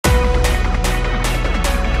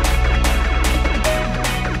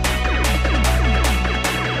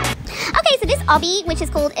Obby, which is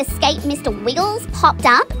called Escape Mr. Wiggles, popped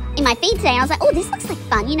up in my feed today. And I was like, oh, this looks like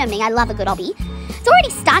fun. You know me, I love a good Obby. It's already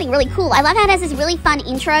starting really cool. I love how it has this really fun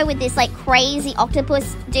intro with this like crazy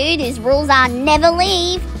octopus dude whose rules are never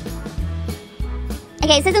leave.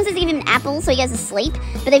 Okay, it says I'm supposed to give him an apple so he goes to sleep.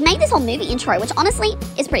 But they've made this whole movie intro, which honestly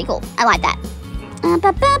is pretty cool. I like that.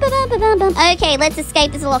 Okay, let's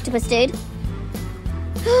escape this little octopus dude.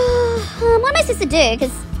 What am I supposed to do?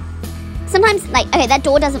 Because sometimes, like, okay, that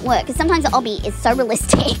door doesn't work. Because sometimes the Obby is so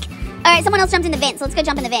realistic. Alright, someone else jumped in the vent, so let's go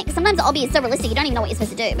jump in the vent. Because sometimes the Obby is so realistic, you don't even know what you're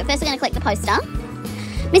supposed to do. But first we're going to collect the poster.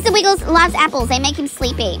 Mr. Wiggles loves apples. They make him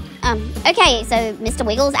sleepy. Okay, so Mr.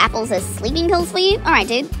 Wiggles, apples are sleeping pills for you? Alright,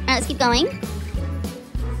 dude. Alright, let's keep going.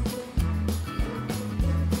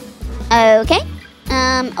 Okay.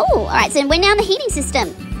 Oh, alright, so we're now in the heating system.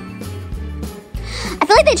 I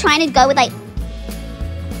feel like they're trying to go with, like,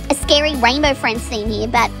 a scary Rainbow Friends theme here,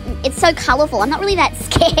 but it's so colourful. I'm not really that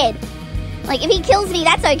scared. Like, if he kills me,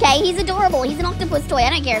 that's okay. He's adorable. He's an octopus toy. I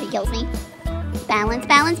don't care if he kills me. Balance,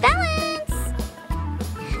 balance, balance.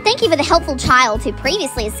 Thank you for the helpful child who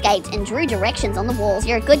previously escaped and drew directions on the walls.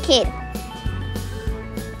 You're a good kid.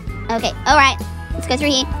 Okay, alright. Let's go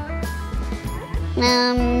through here.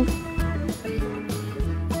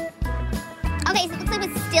 Okay, so it looks like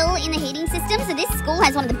we're still in the heating system. So this school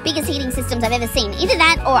has one of the biggest heating systems I've ever seen. Either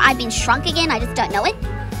that or I've been shrunk again. I just don't know it.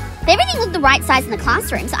 But everything looked the right size in the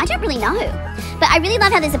classroom, so I don't really know. But I really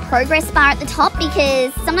love how there's a progress bar at the top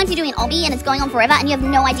because sometimes you're doing an Obby and it's going on forever and you have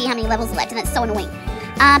no idea how many levels are left, and that's so annoying.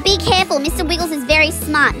 Be careful, Mr. Wiggles is very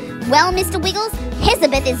smart. Well, Mr. Wiggles,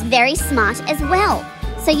 Hezabeth is very smart as well.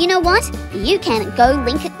 So you know what? You can go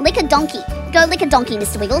lick a donkey. Go lick a donkey,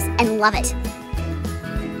 Mr. Wiggles, and love it.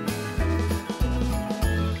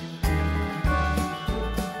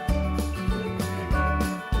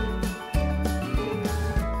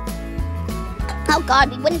 Oh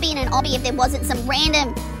god, we wouldn't be in an Obby if there wasn't some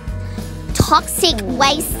random toxic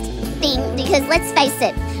waste thing, because let's face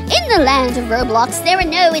it, in the land of Roblox, there are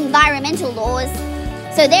no environmental laws.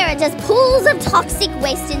 So there are just pools of toxic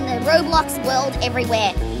waste in the Roblox world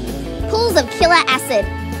everywhere. Pools of killer acid.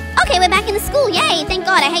 Okay, we're back in the school. Yay, thank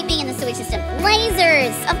God. I hate being in the sewage system.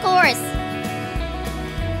 Lasers, of course.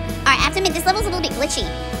 Alright, I have to admit, this level's a little bit glitchy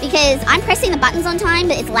because I'm pressing the buttons on time,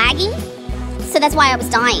 but it's lagging. So that's why I was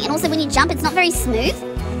dying. And also when you jump, it's not very smooth.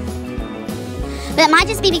 But it might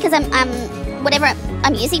just be because whatever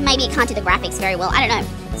I'm using, maybe it can't do the graphics very well. I don't know.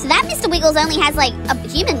 So that Mr. Wiggles only has like a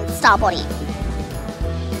human style body.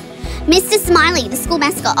 Mr. Smiley, the school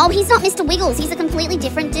mascot. Oh, he's not Mr. Wiggles. He's a completely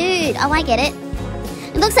different dude. Oh, I get it.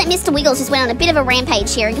 It looks like Mr. Wiggles just went on a bit of a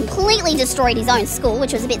rampage here and completely destroyed his own school,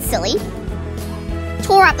 which was a bit silly.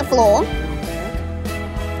 Tore up the floor.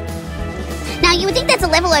 Now, you would think that's a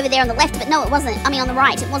level over there on the left, but no, it wasn't. I mean, on the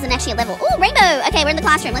right. It wasn't actually a level. Oh, rainbow. Okay, we're in the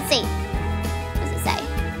classroom. Let's see. What does it say?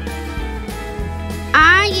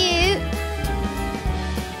 Are you...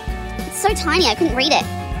 It's so tiny, I couldn't read it.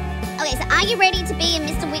 Okay, so are you ready to be in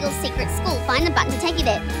Mr. Wiggles' secret school? Find the button to take you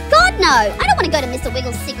there. God, no! I don't want to go to Mr.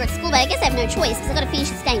 Wiggles' secret school, but I guess I have no choice because I've got to finish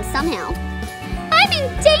this game somehow. I'm in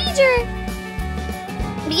danger!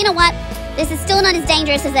 But you know what? This is still not as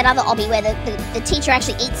dangerous as that other Obby where the teacher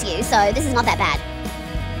actually eats you, so this is not that bad.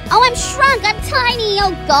 Oh, I'm shrunk! I'm tiny!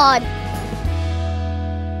 Oh, God.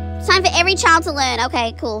 It's time for every child to learn.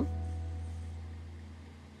 Okay, cool.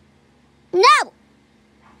 No!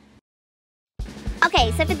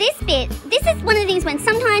 Okay, so for this bit, this is one of the things when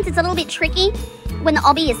sometimes it's a little bit tricky when the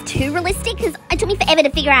Obby is too realistic, because it took me forever to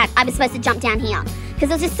figure out I was supposed to jump down here. Because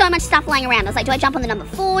there's just so much stuff lying around. I was like, do I jump on the number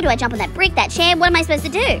 4? Do I jump on that brick, that chair? What am I supposed to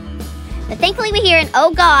do? But thankfully we're here, and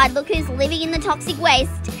oh God, look who's living in the toxic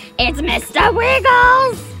waste. It's Mr.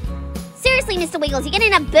 Wiggles! Seriously, Mr. Wiggles, you're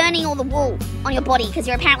going to end up burning all the wool on your body because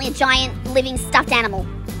you're apparently a giant, living, stuffed animal.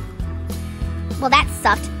 Well, that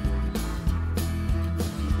sucked.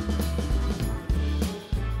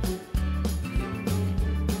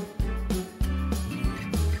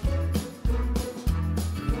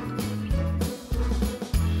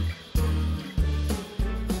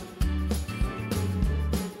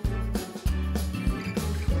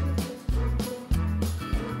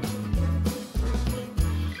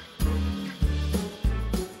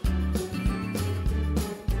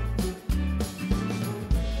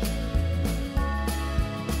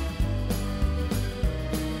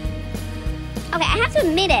 Okay, I have to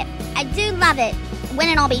admit it. I do love it when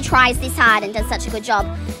an Obby tries this hard and does such a good job.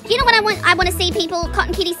 You know what I want? I want to see people,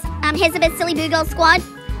 Cotton Kitty, Hezabeth, Silly Boo Girl Squad.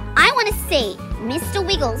 I want to see Mr.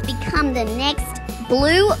 Wiggles become the next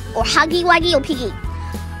Blue or Huggy Wuggy or Piggy.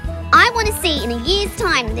 I want to see in a year's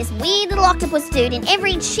time this weird little octopus dude in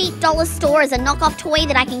every cheap dollar store as a knockoff toy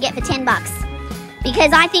that I can get for $10.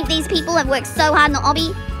 Because I think these people have worked so hard in the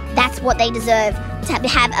Obby, that's what they deserve, to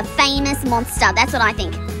have a famous monster. That's what I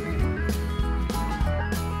think.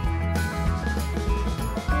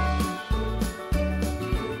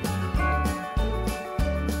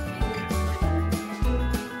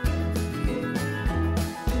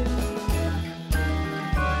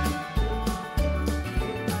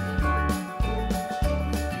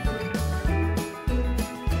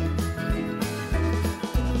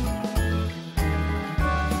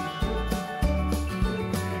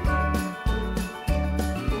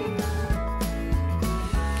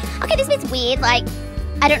 Okay, this bit's weird. Like,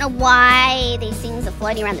 I don't know why these things are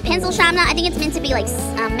floating around the pencil sharpener. I think it's meant to be like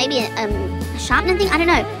maybe a sharpener thing. I don't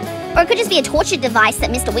know. Or it could just be a torture device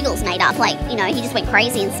that Mr. Wiggles made up. Like, you know, he just went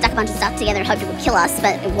crazy and stuck a bunch of stuff together and hoped it would kill us,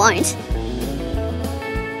 but it won't.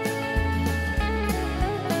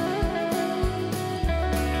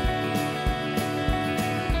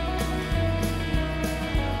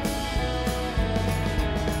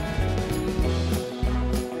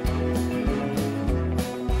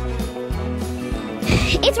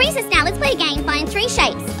 It's recess now. Let's play a game. Find 3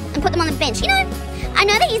 shapes and put them on the bench. You know, I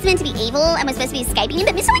know that he's meant to be evil and we're supposed to be escaping him,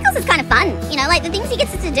 but Mr. Wiggles is kind of fun. You know, like the things he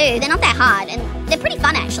gets us to do, they're not that hard and they're pretty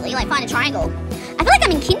fun actually. Like find a triangle. I feel like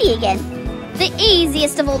I'm in kindy again. The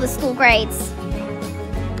easiest of all the school grades.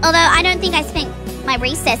 Although I don't think I spent my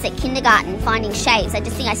recess at kindergarten finding shapes. I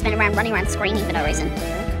just think I spent around running around screaming for no reason.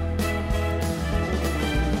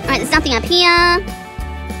 Alright, there's nothing up here.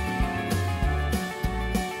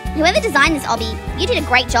 Whoever designed this Obby, you did a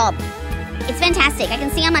great job. It's fantastic. I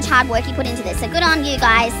can see how much hard work you put into this, so good on you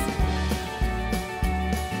guys.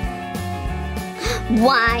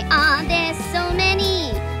 Why are there so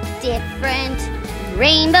many different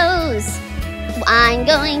rainbows? I'm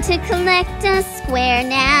going to collect a square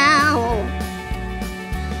now.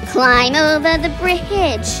 Climb over the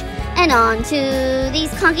bridge and onto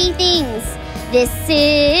these coggy things. This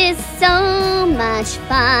is so much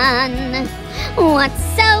fun. What's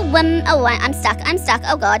so, oh, I'm stuck,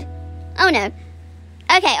 oh god. Oh no.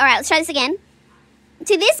 Okay, alright, let's try this again.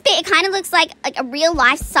 To this bit, it kind of looks like a real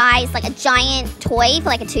life size, like a giant toy for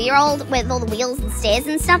like a 2-year-old with all the wheels and stairs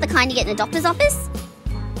and stuff, the kind you get in a doctor's office.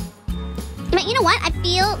 But you know what? I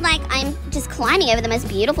feel like I'm just climbing over the most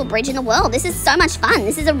beautiful bridge in the world. This is so much fun.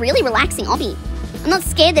 This is a really relaxing Obby. I'm not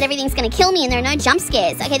scared that everything's gonna kill me and there are no jump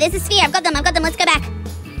scares. Okay, there's a sphere, I've got them, let's go back.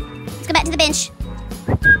 Let's go back to the bench.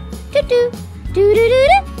 Doo-doo. Do do do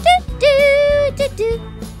do do do do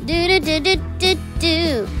do do do do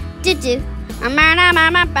do do do.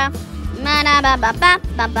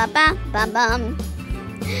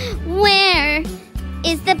 Where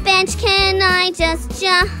is the bench? Can I just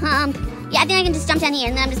jump? Yeah, I think I can just jump down here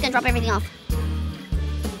and then I'm just gonna drop everything off.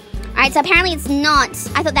 Alright, so apparently it's not.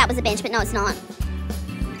 I thought that was a bench, but no, it's not.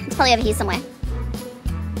 It's probably over here somewhere.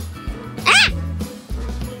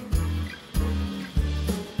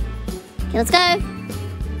 Okay, let's go.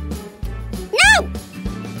 No!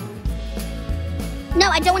 No,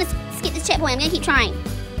 I don't want to skip this checkpoint. I'm going to keep trying.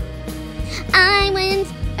 I went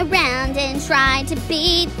around and tried to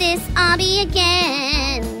beat this Obby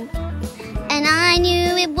again. And I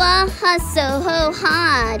knew it was so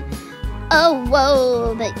hard. Oh,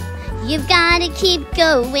 whoa, but you've got to keep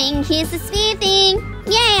going. Here's the sphere thing.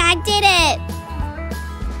 Yay, I did it.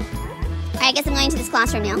 Alright, I guess I'm going to this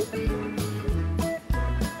classroom now.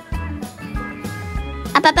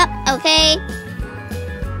 Up, okay.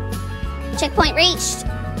 Checkpoint reached.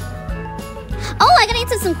 Oh, I gotta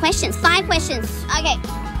answer some questions. 5 questions. Okay.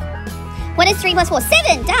 What is 3 plus 4?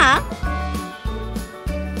 7, duh.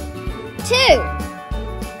 2.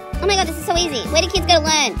 Oh my god, this is so easy. Where do kids go to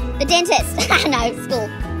learn? The dentist. No, school.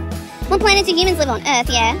 What planet do humans live on? Earth,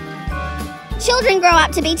 yeah. Children grow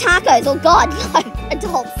up to be tacos. Oh god, no.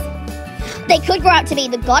 Adults. They could grow up to be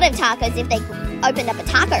the god of tacos if they opened up a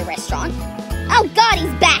taco restaurant. Oh god,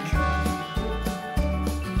 he's back!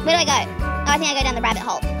 Where do I go? Oh, I think I go down the rabbit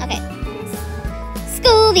hole. Okay.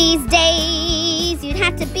 School these days. You'd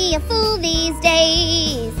have to be a fool these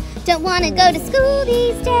days. Don't want to go to school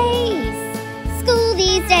these days. School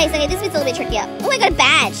these days. Okay, this bit's a little bit trickier. Oh, I got a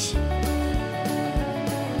badge.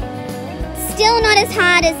 Still not as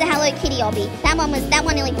hard as the Hello Kitty Obby. That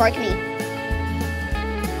one nearly broke me.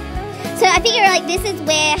 So I figure like this is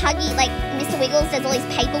where Huggy, like Mr. Wiggles does all his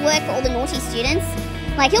paperwork for all the naughty students.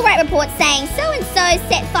 Like he'll write reports saying, so-and-so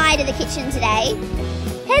set fire to the kitchen today.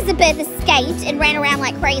 Elizabeth escaped and ran around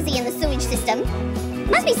like crazy in the sewage system.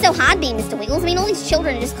 It must be so hard being Mr. Wiggles. I mean, all these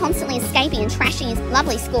children are just constantly escaping and trashing his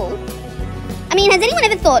lovely school. I mean, has anyone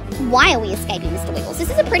ever thought, why are we escaping Mr. Wiggles?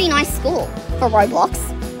 This is a pretty nice school for Roblox.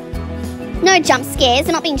 No jump scares,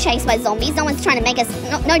 we're not being chased by zombies, no one's trying to make us,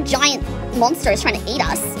 no giant monster is trying to eat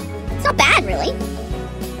us. It's not bad, really.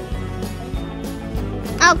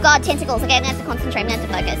 Oh god, tentacles. Okay, I'm gonna have to concentrate. I'm gonna have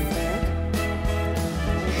to focus.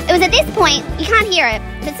 It was at this point, you can't hear it,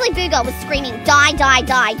 but Silly Boo Girl was screaming, die, die,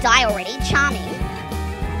 die, die already. Charming.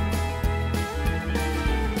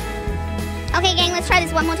 Okay, gang, let's try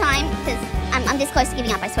this one more time, because I'm this close to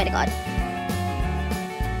giving up, I swear to God.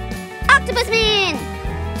 Octopus Man!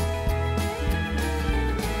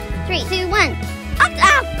 3, 2, 1. Oh,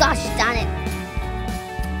 gosh, darn it.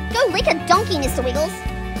 Go lick a donkey, Mr. Wiggles.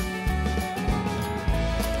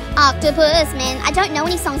 Octopus Man. I don't know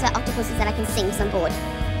any songs about octopuses that I can sing, because I'm bored.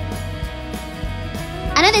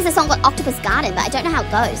 I know there's a song called Octopus Garden, but I don't know how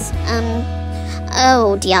it goes.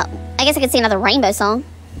 Oh dear. I guess I could sing another rainbow song.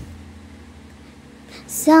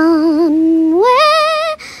 Somewhere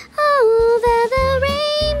over the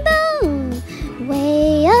rainbow,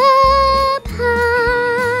 way up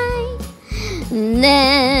high,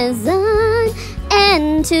 there's an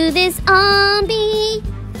end to this obby,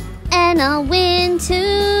 and I'll win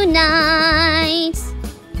tonight.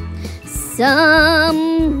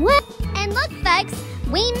 Somewhere. And look, folks,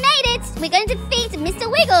 we made it. We're going to defeat Mr.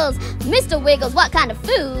 Wiggles. Mr. Wiggles, what kind of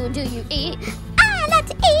food do you eat? I like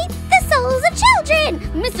to eat the souls of children.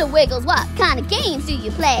 Mr. Wiggles, what kind of games do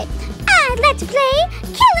you play? I'd like to play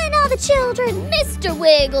killing all the children. Mr.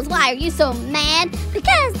 Wiggles, why are you so mad?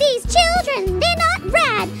 Because these children, they're not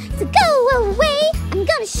rad. So go away, I'm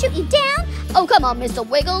gonna shoot you down. Oh, come on, Mr.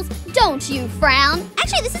 Wiggles, don't you frown.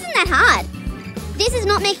 Actually, this isn't that hard. This is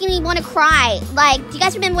not making me want to cry. Like, do you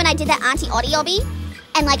guys remember when I did that Auntie Oddie Obby?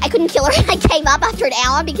 And, like, I couldn't kill her and I gave up after an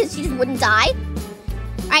hour because she just wouldn't die?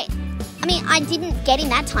 Right? I mean, I didn't get him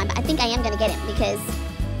that time, but I think I am going to get him because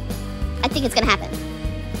I think it's going to happen.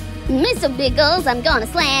 Mr. Wiggles, I'm going to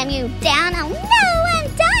slam you down. Oh, no, I'm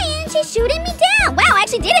dying. She's shooting me down. Wow, I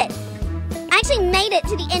actually did it. I actually made it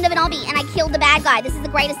to the end of an obby and I killed the bad guy. This is the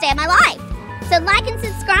greatest day of my life. So like and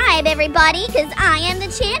subscribe, everybody, because I am the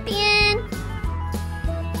champion.